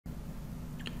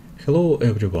Hello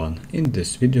everyone, in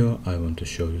this video I want to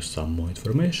show you some more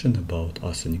information about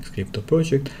Asenix crypto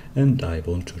project, and I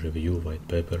want to review white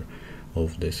paper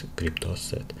of this crypto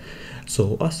asset.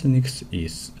 So Asenix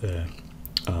is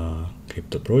a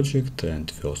crypto project and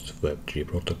first Web3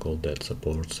 protocol that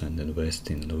supports and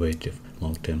invests in innovative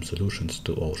long-term solutions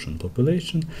to ocean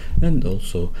population, and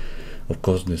also of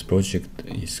course this project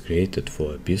is created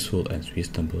for a peaceful and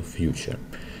sustainable future.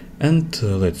 And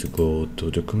let's go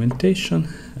to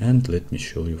documentation and let me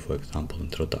show you, for example,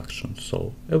 introduction.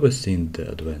 So ever since the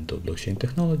advent of blockchain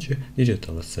technology,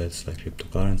 digital assets like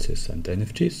cryptocurrencies and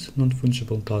NFTs,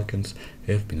 non-fungible tokens,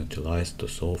 have been utilized to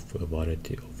solve a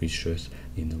variety of issues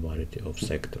in a variety of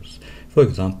sectors. For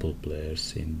example,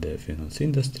 players in the finance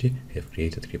industry have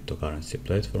created cryptocurrency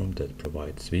platforms that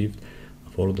provide swift,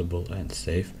 affordable and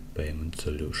safe payment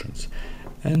solutions.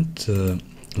 And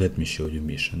let me show you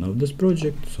mission of this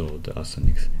project. So the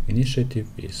Asenix initiative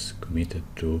is committed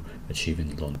to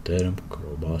achieving long-term,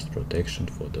 robust protection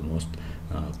for the most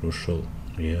crucial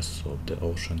areas of the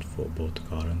ocean for both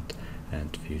current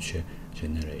and future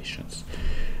generations.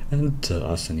 And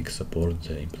Asenix supports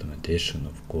the implementation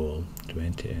of Goal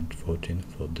 20 and 14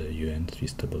 for the UN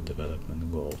Sustainable Development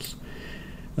Goals.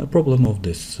 The problem of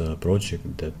this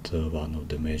project that one of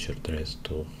the major threats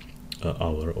to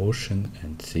our ocean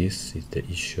and seas is the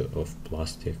issue of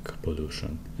plastic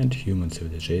pollution, and human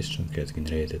civilization has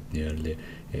generated nearly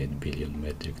 8 billion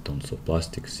metric tons of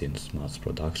plastic since mass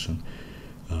production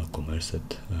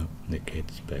commenced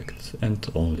decades back, and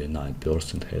only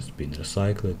 9% has been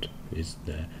recycled, with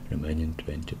the remaining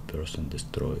 20%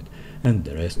 destroyed, and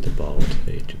the rest, about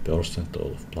 80%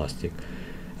 of plastic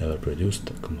ever produced,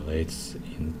 accumulates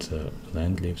in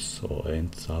land leaves or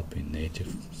ends up in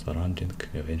native surrounding,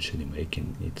 eventually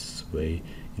making its way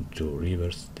into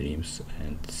rivers, streams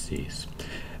and seas.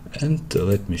 And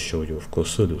let me show you, of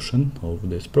course, solution of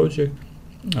this project.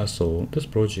 So this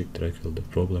project tackled the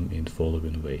problem in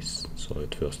following ways. So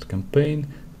at first campaign,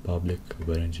 public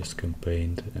awareness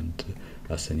campaign and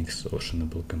Asenix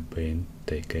Oceanable campaign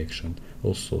take action,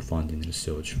 also funding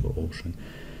research for ocean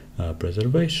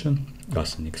preservation,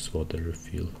 Asenix water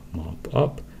refill map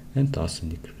up, and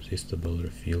Asenix resistible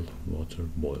refill water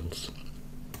boils.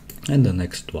 And the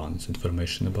next one is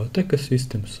information about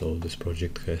ecosystem. So this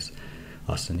project has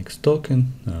Asenix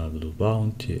token, Blue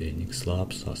Bounty, Enix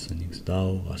Labs, Asenix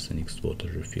DAO, Asenix water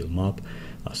refill map,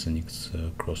 Asenix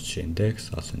cross-chain DEX,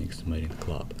 Asenix Marine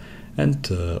Club.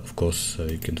 And of course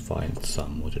you can find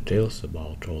some more details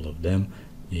about all of them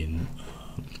in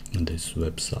this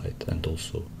website, and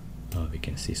also we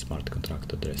can see smart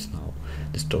contract address now.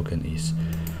 This token is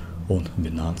on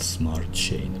Binance Smart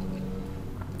Chain.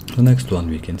 The next one,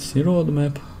 we can see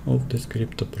roadmap of this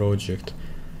crypto project,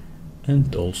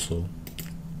 and also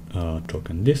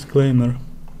token disclaimer,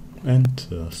 and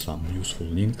some useful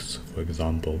links, for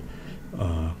example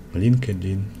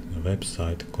LinkedIn,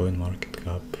 website,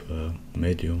 CoinMarketCap,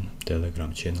 Medium,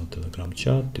 Telegram channel, Telegram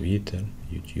chat, Twitter,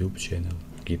 YouTube channel,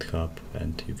 GitHub,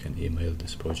 and you can email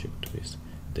this project with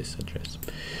this address.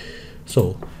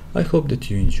 So I hope that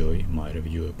you enjoy my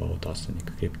review about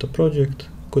Asenix crypto project.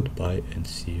 Goodbye and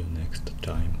see you next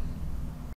time.